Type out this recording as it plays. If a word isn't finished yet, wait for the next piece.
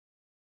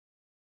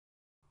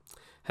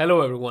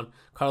Hello everyone,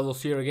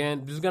 Carlos here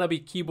again. This is gonna be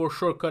keyboard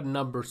shortcut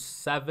number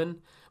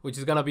 7, which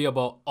is gonna be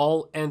about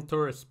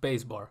Alt-Enter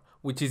spacebar,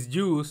 which is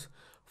used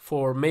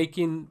for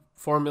making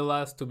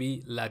formulas to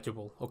be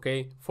legible,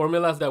 okay?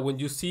 Formulas that when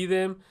you see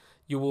them,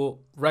 you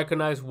will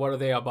recognize what are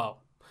they about.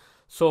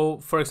 So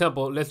for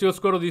example, let's just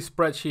go to this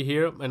spreadsheet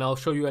here and I'll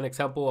show you an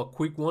example, a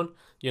quick one,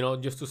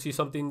 just to see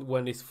something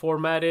when it's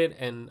formatted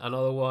and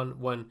another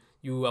one when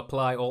you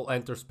apply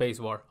Alt-Enter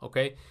spacebar,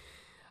 okay?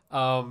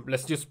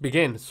 Let's just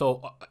begin.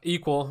 So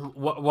equal,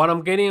 what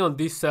I'm getting on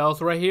these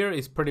cells right here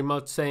is pretty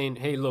much saying,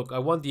 hey, look, I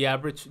want the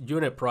average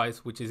unit price,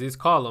 which is this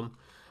column,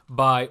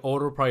 by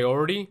order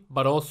priority,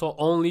 but also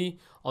only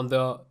on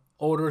the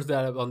orders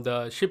that on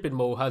the shipping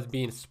mode has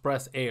been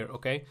express air.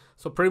 Okay,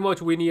 so pretty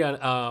much we need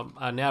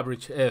an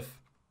average. If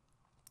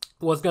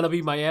what's gonna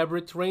be my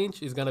average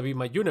range is gonna be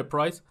my unit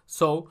price.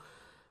 So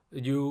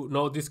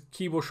these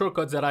keyboard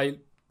shortcuts that I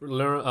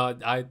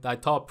learned, I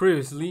taught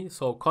previously.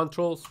 So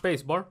Control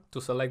Spacebar to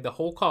select the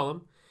whole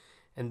column,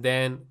 and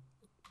then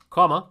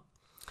comma,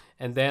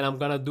 and then I'm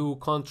gonna do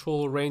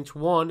Control Range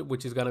 1,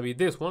 which is gonna be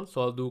this one.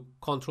 So I'll do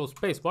Control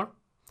Spacebar,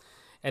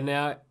 and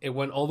now it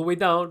went all the way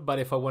down. But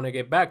if I want to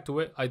get back to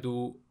it, I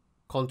do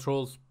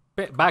Control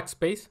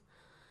Backspace,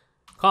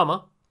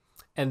 comma,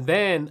 and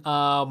then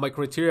my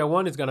criteria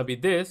 1 is gonna be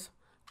this,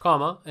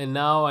 comma, and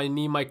now I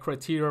need my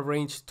criteria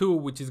range 2,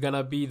 which is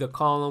gonna be the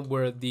column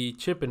where the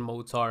shipping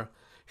modes are.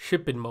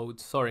 Control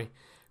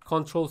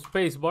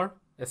Spacebar,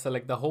 I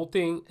select the whole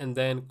thing, and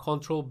then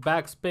Control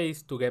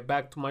Backspace to get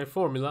back to my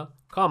formula,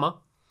 comma,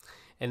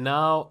 and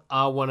now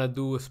I want to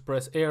do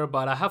express air,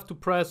 but I have to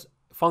press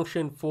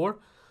function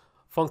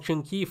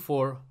key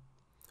 4,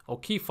 or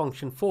key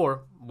function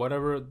 4,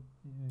 whatever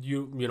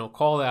you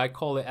call it. I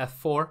call it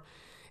F4,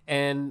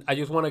 and I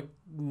just want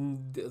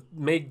to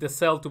make the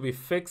cell to be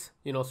fixed,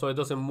 so it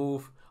doesn't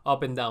move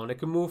up and down. It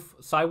can move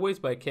sideways,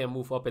 but it can't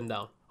move up and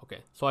down.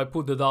 Okay, so I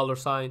put the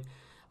 $sign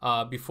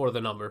before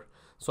the number.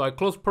 So I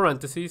close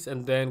parentheses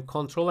and then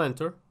Control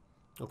Enter.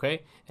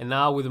 Okay, and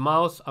now with the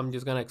mouse, I'm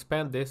just gonna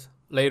expand this.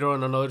 Later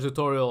on another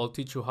tutorial, I'll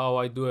teach you how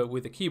I do it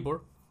with the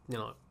keyboard.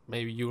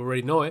 Maybe you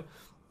already know it.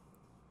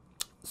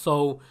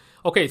 So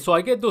okay, so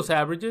I get those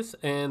averages,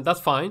 and that's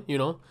fine.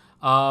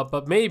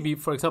 But maybe,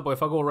 for example,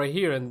 if I go right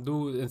here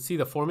and see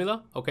the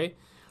formula, okay,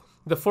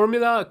 the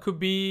formula could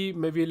be,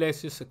 maybe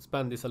let's just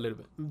expand this a little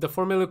bit. The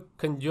formula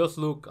can just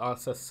look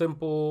as a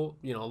simple,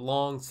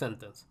 long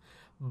sentence,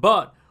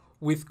 but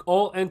with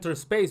Alt-Enter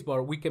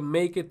spacebar, we can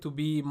make it to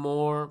be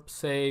more,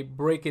 say,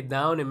 break it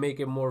down and make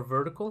it more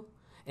vertical,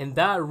 and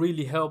that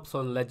really helps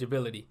on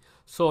legibility.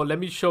 So let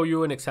me show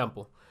you an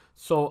example.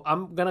 So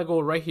I'm gonna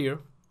go right here,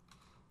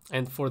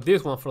 and for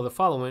this one, for the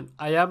following,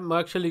 I am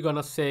actually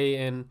gonna say,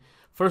 and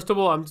first of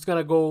all, I'm just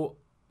gonna go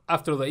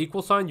after the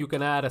equal sign. You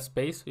can add a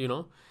space,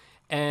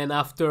 and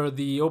after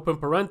the open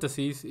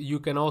parentheses,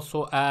 you can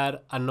also add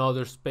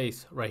another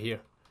space right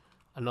here,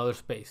 another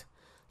space.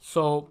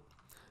 So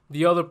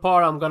the other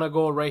part, I'm gonna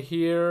go right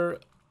here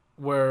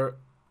where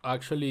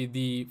actually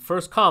the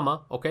first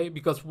comma, okay,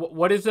 because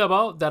what is it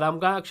about? That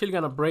I'm actually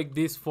gonna break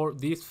this for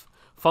this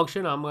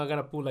function. I'm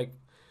gonna put like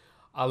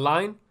a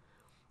line.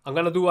 I'm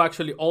gonna do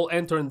actually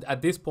Alt-Enter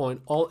at this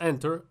point,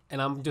 Alt-Enter,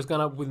 and I'm just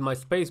gonna, with my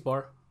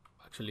spacebar,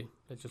 actually,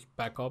 let's just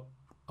back up.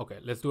 Okay,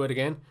 let's do it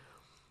again.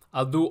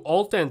 I'll do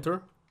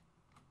Alt-Enter.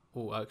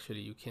 Oh,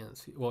 actually, you can't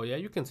see. Well, yeah,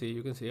 you can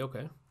see.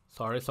 Okay,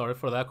 sorry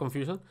for that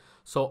confusion.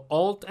 So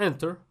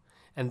Alt-Enter,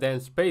 and then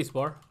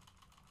spacebar,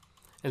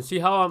 and see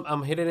how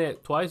I'm hitting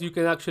it twice. You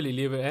can actually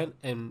leave it in,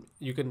 and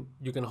you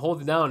can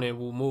hold it down and it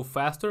will move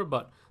faster,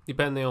 but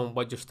depending on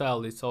what your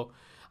style is. So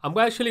I'm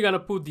actually gonna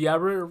put the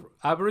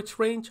average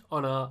range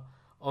on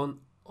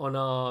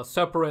a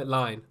separate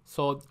line.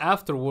 So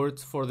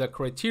afterwards, for the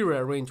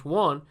criteria range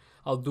 1,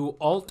 I'll do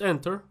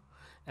Alt-Enter,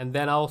 and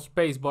then I'll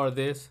spacebar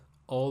this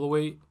all the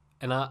way,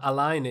 and I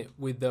align it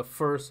with the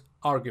first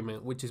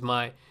argument, which is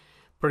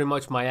pretty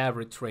much my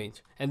average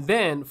range. And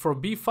then for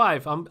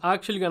B5, I'm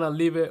actually gonna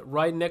leave it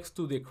right next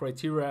to the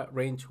criteria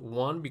range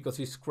 1, because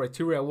it's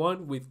criteria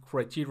 1 with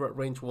criteria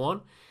range 1,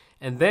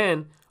 and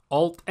then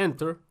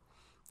Alt-Enter,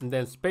 and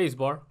then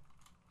spacebar,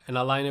 and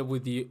align it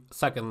with the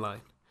second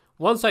line.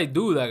 Once I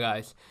do that,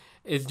 guys,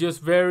 it's just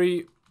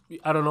very,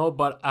 I don't know,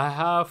 but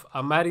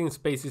I'm adding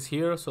spaces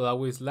here so that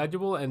way it's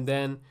legible, and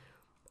then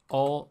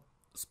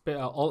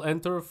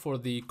Alt-Enter for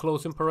the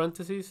closing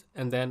parentheses,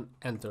 and then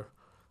enter.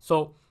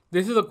 So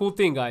this is a cool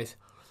thing, guys.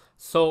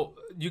 So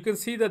you can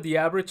see that the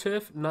average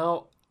if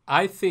now,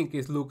 I think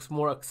it looks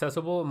more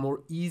accessible and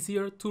more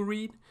easier to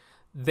read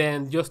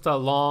than just a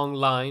long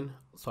line.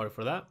 Sorry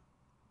for that.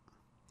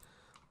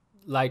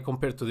 Like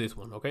compared to this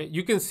one, okay?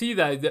 You can see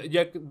that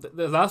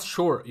that's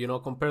short,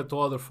 compared to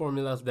other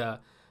formulas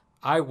that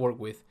I work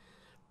with.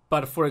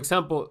 But for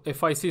example,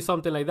 if I see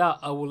something like that,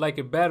 I would like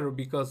it better,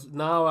 because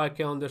now I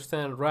can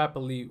understand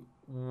rapidly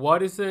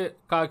what is it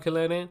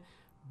calculating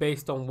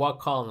based on what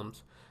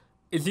columns.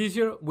 It's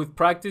easier with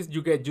practice,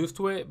 you get used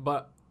to it,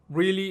 but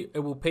really it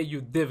will pay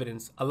you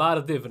dividends, a lot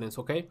of dividends,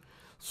 okay?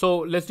 So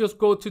let's just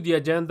go to the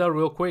agenda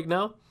real quick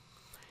now.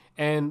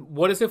 And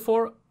what is it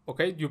for?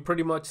 Okay, you've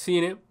pretty much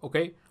seen it.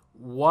 Okay,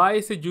 why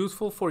is it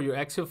useful for your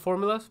Excel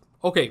formulas?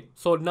 Okay,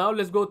 so now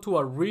let's go to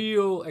a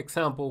real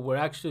example where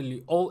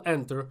actually all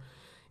enter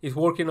is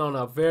working on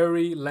a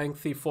very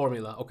lengthy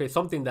formula. Okay,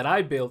 something that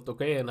I built,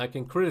 okay, and I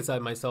can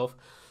criticize myself.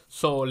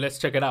 So let's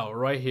check it out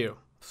right here.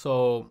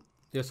 So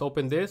just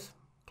open this,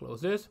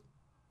 close this.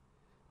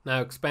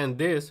 Now expand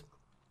this.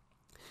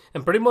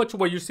 And pretty much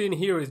what you're seeing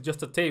here is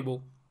just a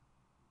table.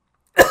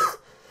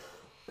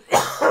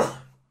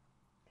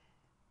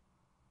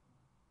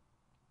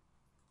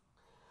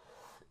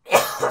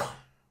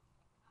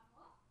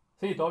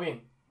 Sí, todo bien.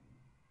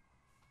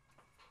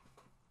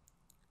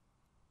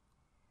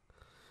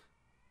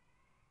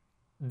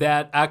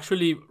 That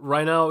actually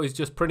right now is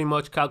just pretty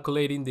much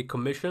calculating the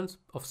commissions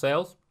of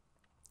sales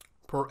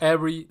for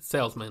every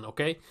salesman,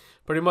 okay?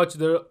 Pretty much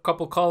there are a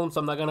couple columns,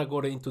 I'm not gonna go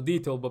into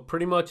detail, but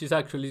pretty much it's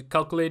actually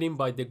calculating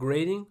by the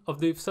grading of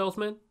the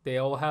salesman. They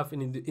all have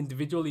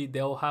individually,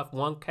 they all have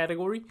one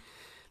category.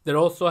 They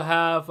also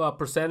have a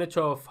percentage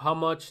of how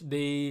much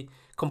they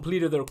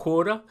completed their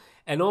quota,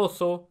 and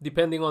also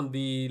depending on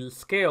the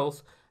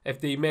scales, if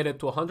they made it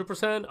to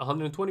 100%,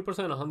 120%,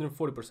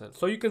 140%.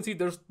 So you can see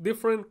there's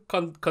different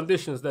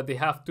conditions that they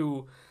have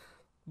to,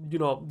 you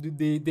know,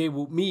 they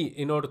will meet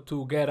in order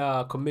to get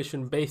a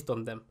commission based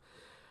on them.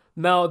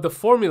 Now the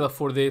formula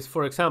for this,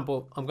 for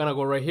example, I'm gonna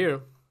go right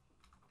here,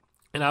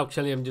 and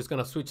actually I'm just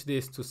gonna switch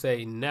this to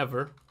say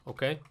never,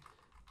 okay?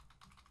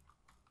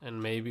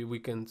 And maybe we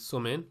can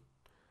zoom in.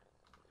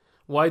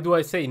 Why do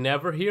I say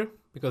never here?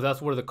 Because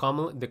that's where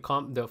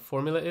the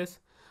formula is.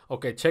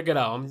 Okay, check it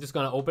out. I'm just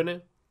gonna open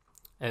it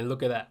and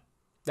look at that.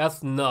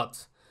 That's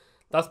nuts.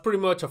 That's pretty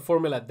much a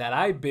formula that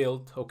I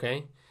built,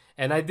 okay?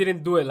 And I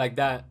didn't do it like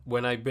that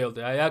when I built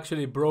it. I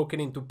actually broke it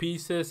into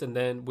pieces, and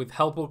then with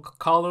helpful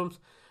columns,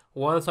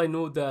 once I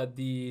knew that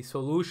the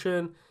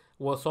solution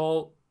was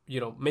all,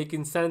 you know,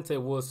 making sense,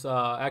 it was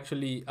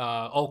actually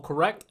all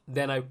correct,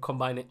 then I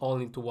combine it all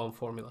into one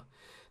formula.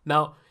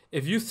 Now,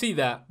 if you see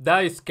that,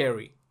 that is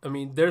scary. I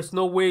mean, there's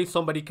no way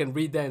somebody can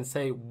read that and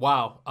say,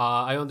 wow,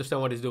 I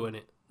understand what he's doing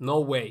it.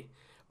 No way.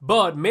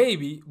 But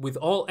maybe with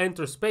all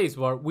enter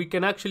spacebar, we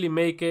can actually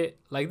make it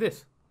like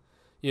this.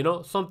 You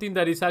know, something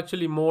that is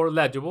actually more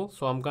legible.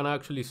 So I'm gonna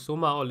actually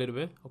zoom out a little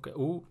bit. Okay,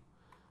 ooh,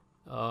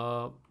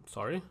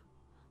 sorry.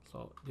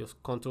 So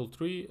just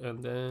Control-3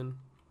 and then,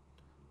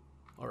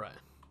 all right.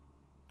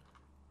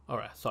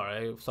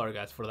 Sorry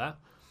guys for that.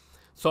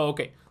 So,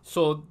 okay,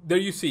 so there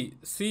you see,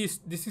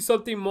 this is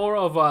something more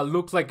of a,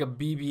 looks like a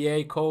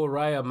VBA code,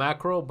 right? A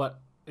macro,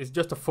 but it's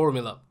just a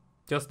formula,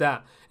 just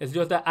that. It's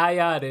just that I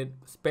added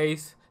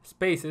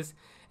spaces,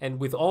 and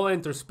with all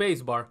enter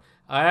spacebar,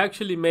 I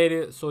actually made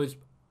it so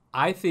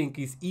I think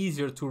it's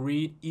easier to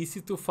read,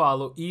 easy to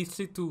follow,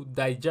 easy to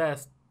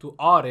digest, to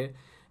audit,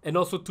 and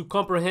also to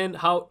comprehend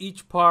how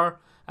each part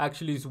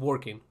actually is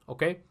working,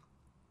 okay?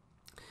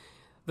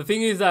 The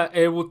thing is that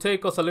it will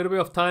take us a little bit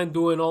of time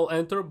doing all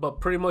enter, but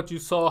pretty much you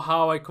saw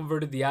how I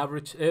converted the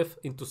average if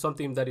into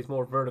something that is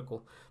more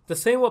vertical. The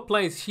same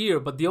applies here,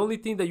 but the only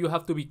thing that you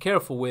have to be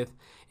careful with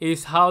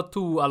is how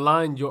to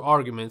align your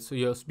arguments. So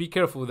just be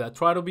careful with that.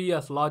 Try to be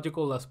as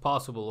logical as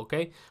possible,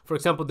 okay? For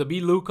example, the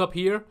VLOOKUP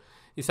here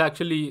is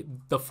actually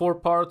the 4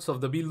 parts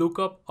of the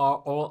VLOOKUP are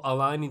all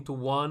aligned into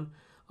one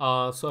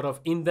sort of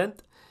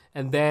indent,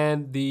 and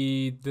then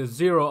the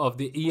 0 of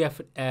the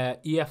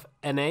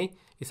EFNA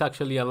is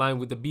actually aligned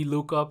with the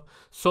VLOOKUP.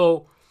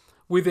 So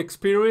with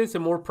experience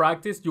and more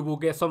practice, you will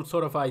get some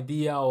sort of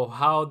idea of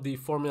how the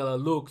formula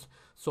looks,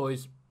 so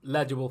it's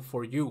legible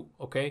for you,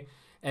 okay?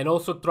 And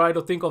also try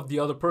to think of the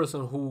other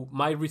person who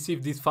might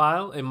receive this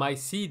file and might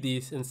see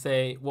this and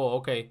say, well,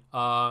 okay,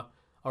 all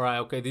right,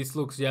 okay, this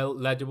looks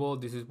legible,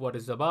 this is what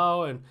it's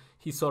about, and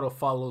he sort of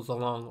follows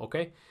along,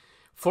 okay?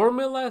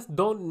 Formulas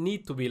don't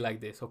need to be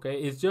like this,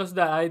 okay? It's just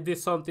that I did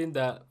something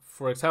that,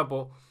 for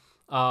example,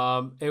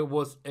 it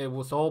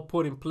was all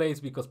put in place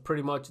because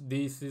pretty much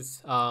this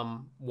is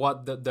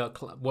what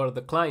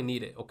the client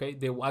needed, okay?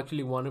 They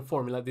actually wanted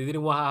formula. They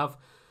didn't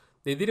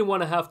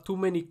want to have too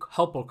many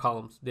helper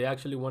columns. They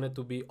actually wanted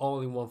to be all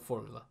in one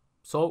formula.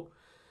 So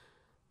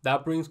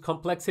that brings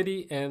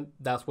complexity, and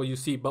that's what you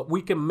see. But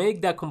we can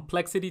make that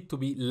complexity to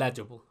be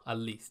legible at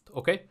least,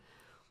 okay?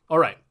 All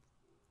right.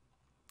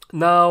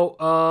 Now,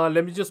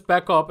 let me just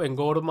back up and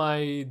go to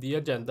the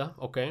agenda,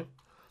 okay?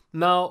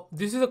 Now,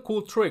 this is a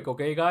cool trick,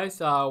 okay, guys?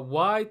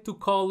 Why to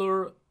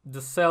color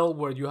the cell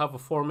where you have a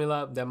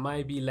formula that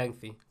might be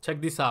lengthy?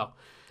 Check this out.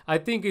 I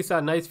think it's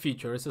a nice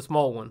feature. It's a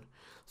small one.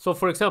 So,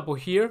 for example,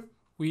 here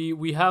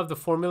we have the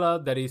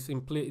formula that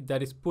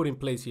is put in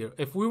place here.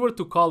 If we were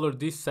to color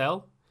this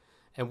cell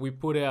and we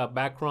put a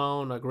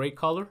background, a gray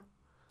color,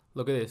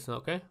 look at this,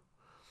 okay?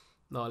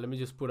 Now, let me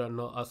just put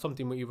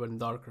something even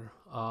darker,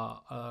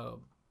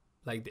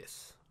 like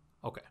this.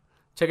 Okay,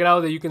 check it out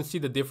that you can see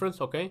the difference,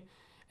 okay?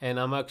 And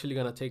I'm actually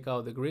gonna take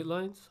out the grid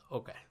lines.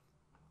 Okay.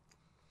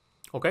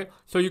 Okay,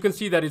 so you can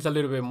see that it's a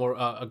little bit more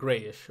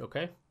grayish,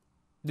 okay?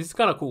 This is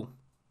kind of cool.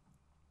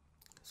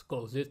 Let's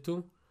close this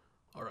too.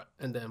 All right,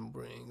 and then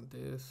bring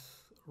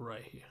this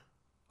right here.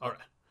 All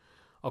right.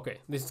 Okay,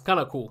 this is kind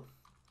of cool.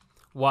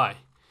 Why?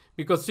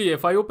 Because see,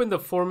 if I open the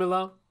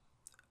formula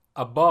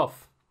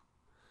above,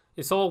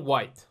 it's all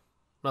white.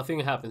 Nothing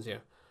happens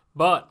here.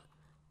 But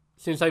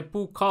since I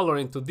put color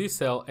into this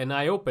cell and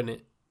I open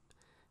it,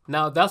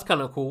 now that's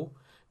kind of cool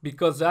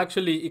because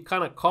actually it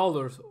kind of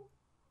colors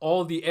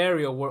all the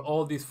area where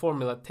all this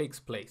formula takes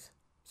place.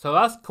 So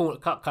that's cool,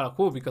 kind of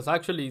cool because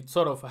actually it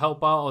sort of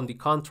help out on the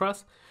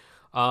contrast.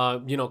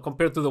 You know,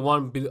 compared to the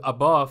one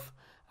above,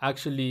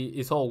 actually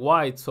it's all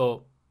white,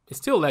 so it's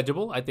still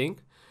legible, I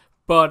think.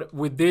 But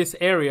with this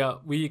area,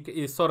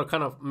 it sort of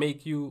kind of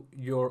make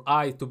your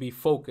eye to be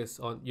focused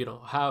on, you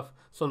know, have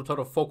some sort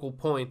of focal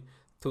point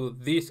to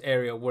this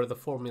area where the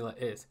formula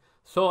is.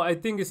 So I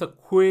think it's a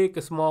quick,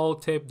 small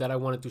tip that I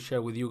wanted to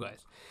share with you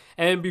guys.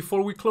 And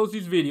before we close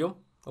this video,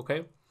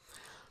 okay,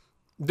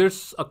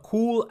 there's a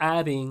cool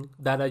adding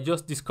that I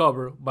just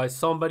discovered by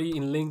somebody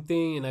in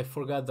LinkedIn, and I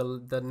forgot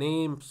the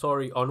name.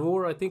 Sorry,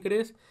 Onur, I think it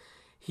is.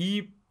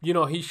 He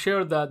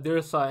shared that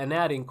there's an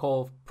adding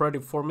called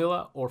Predictive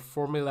Formula or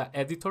Formula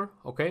Editor.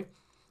 Okay,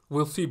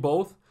 we'll see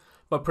both,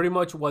 but pretty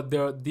much what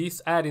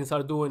these add-ins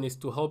are doing is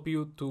to help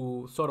you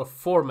to sort of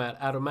format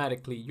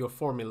automatically your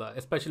formula,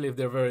 especially if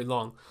they're very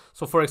long.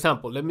 So, for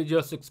example, let me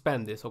just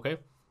expand this. Okay,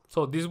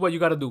 so this is what you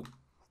got to do.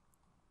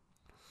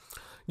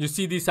 You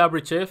see this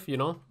average if, you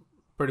know,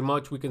 pretty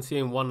much we can see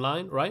in one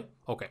line, right?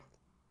 Okay,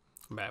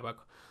 back.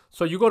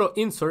 So you go to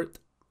insert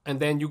and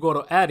then you go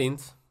to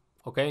add-ins,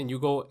 okay, and you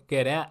go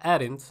get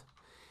add-ins,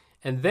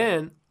 and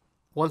then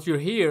once you're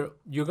here,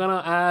 you're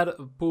gonna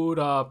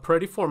put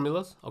pretty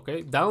formulas,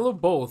 okay?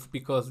 Download both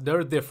because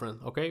they're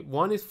different, okay?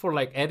 One is for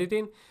like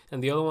editing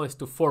and the other one is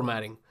to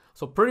formatting.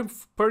 So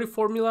pretty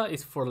formula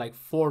is for like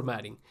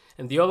formatting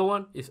and the other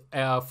one is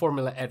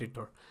formula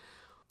editor.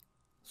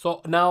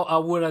 So now I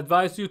would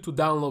advise you to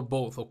download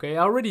both, okay?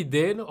 I already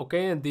did,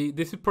 okay? And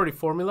this is pretty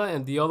formula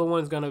and the other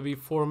one is gonna be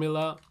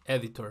formula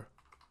editor.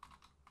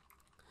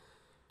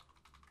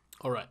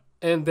 All right,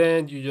 and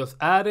then you just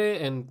add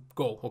it and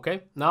go,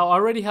 okay? Now I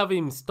already have it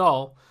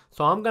installed,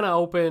 so I'm gonna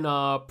open,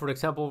 for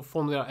example,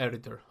 formula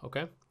editor,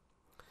 okay?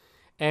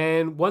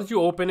 And once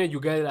you open it,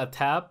 you get a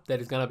tab that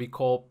is gonna be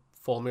called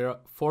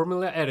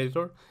formula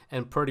editor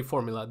and pretty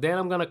formula. Then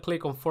I'm gonna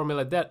click on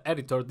formula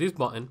editor, this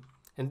button,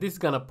 and this is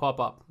gonna pop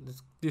up.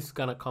 This is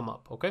gonna come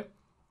up, okay?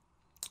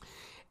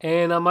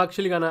 And I'm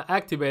actually gonna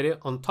activate it,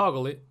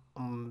 untoggle it,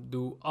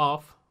 do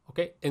off,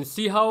 okay? And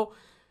see how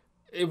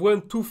it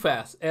went too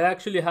fast. It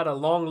actually had a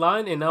long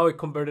line and now it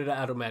converted it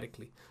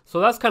automatically. So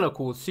that's kind of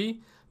cool.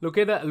 See, look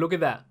at that, look at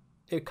that.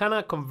 It kind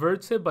of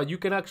converts it, but you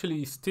can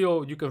actually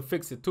you can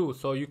fix it too.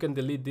 So you can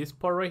delete this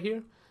part right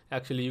here.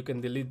 Actually, you can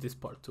delete this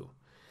part too.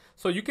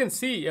 So you can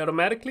see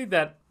automatically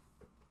that,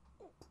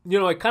 you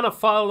know, it kind of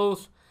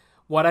follows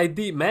what I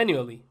did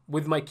manually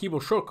with my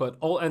keyboard shortcut,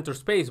 Alt Enter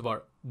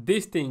Spacebar.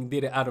 This thing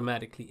did it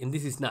automatically, and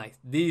this is nice.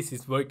 This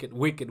is wicked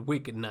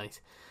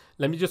nice.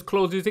 Let me just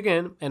close this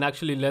again, and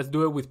actually let's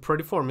do it with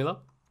Pretty Formula.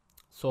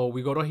 So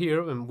we go to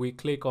here and we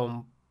click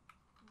on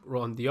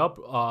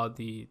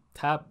the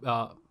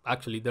tab,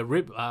 actually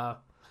the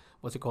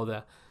what's it called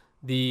there?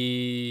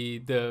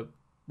 The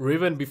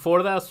ribbon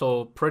before that,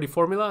 so Pretty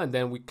Formula, and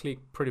then we click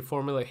Pretty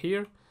Formula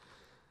here.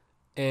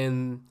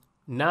 And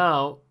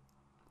now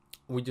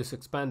we just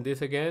expand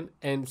this again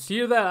and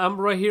see that I'm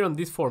right here on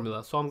this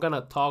formula. So I'm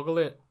gonna toggle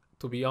it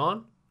to be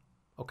on.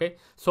 Okay,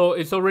 so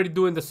it's already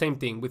doing the same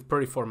thing with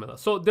Pretty Formula.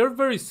 So they're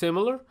very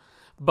similar,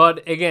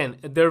 but again,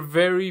 they're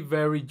very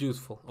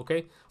useful.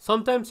 Okay,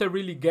 sometimes it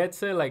really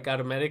gets it like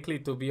automatically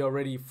to be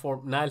already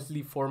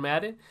nicely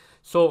formatted.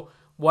 So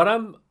what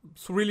I'm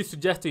really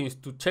suggesting is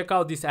to check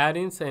out these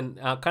add-ins and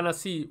kind of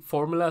see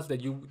formulas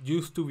that you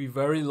used to be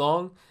very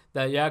long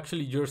that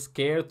you're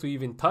scared to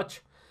even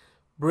touch.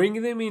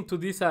 Bring them into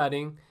this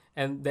add-in,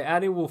 and the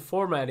add-in will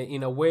format it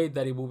in a way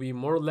that it will be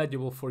more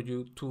legible for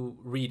you to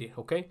read it,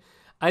 okay?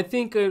 I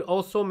think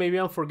also, maybe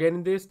I'm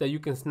forgetting this, that you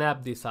can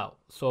snap this out.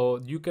 So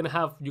you can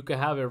have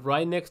it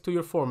right next to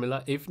your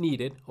formula if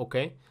needed,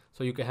 okay?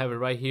 So you can have it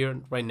right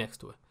here, right next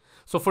to it.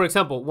 So for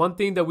example, one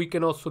thing that we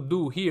can also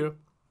do here,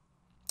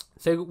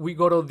 say we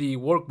go to the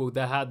workbook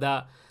that had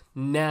that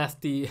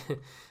nasty,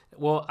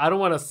 well, I don't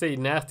want to say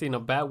nasty in a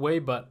bad way,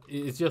 but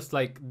it's just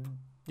like,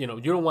 you know,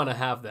 you don't want to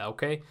have that,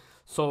 okay?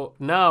 So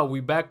now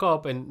we back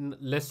up and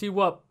let's see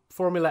what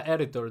formula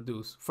editor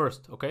does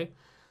first, okay?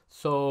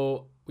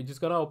 So we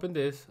just gotta open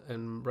this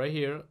and right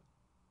here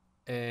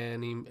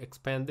and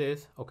expand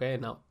this, okay?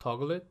 And now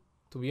toggle it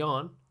to be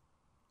on,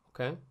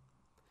 okay?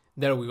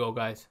 There we go,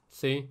 guys.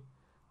 See?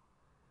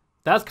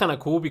 That's kind of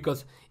cool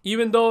because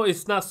even though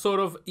it's not sort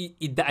of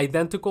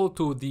identical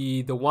to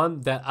the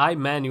one that I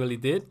manually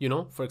did, you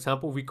know, for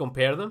example, we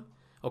compare them,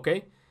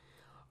 okay?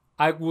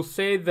 I will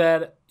say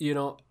that, you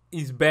know,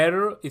 is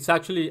better. It's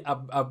actually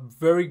a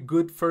very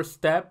good first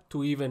step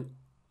to even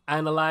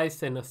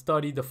analyze and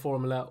study the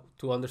formula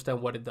to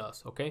understand what it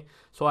does, okay?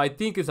 So I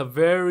think it's a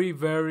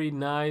very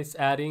nice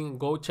add-in.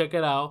 Go check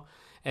it out.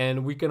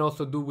 And we can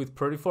also do with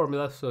Pretty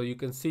Formula, so you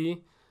can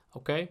see,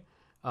 okay?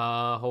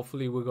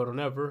 Hopefully we go to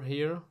never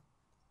here,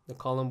 the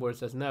column where it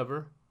says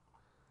never.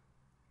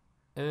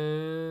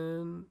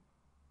 And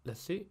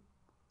let's see.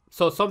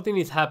 So something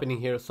is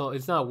happening here. So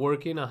it's not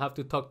working. I have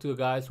to talk to the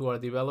guys who are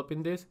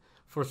developing this.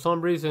 For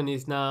some reason,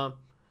 it's not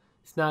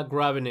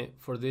grabbing it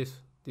for this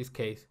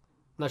case.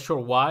 Not sure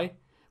why,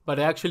 but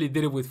I actually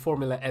did it with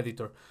Formula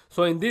Editor.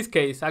 So in this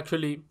case,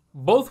 actually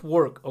both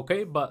work,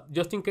 okay? But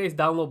just in case,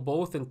 download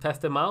both and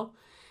test them out,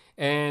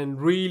 and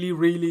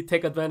really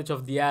take advantage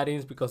of the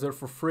add-ins because they're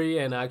for free.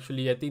 And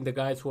actually, I think the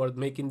guys who are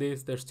making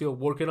this, they're still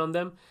working on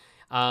them.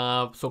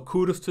 So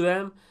kudos to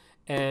them.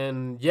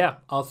 And yeah,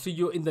 I'll see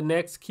you in the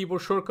next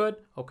keyboard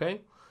shortcut,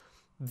 okay?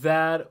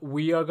 That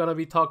we are gonna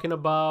be talking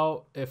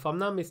about, if I'm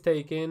not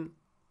mistaken,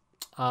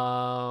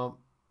 I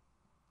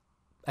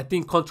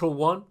think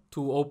Control-1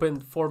 to open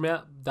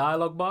format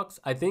dialog box,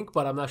 I think,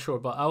 but I'm not sure.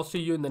 But I'll see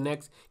you in the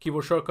next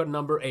keyboard shortcut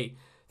number 8.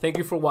 Thank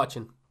you for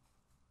watching.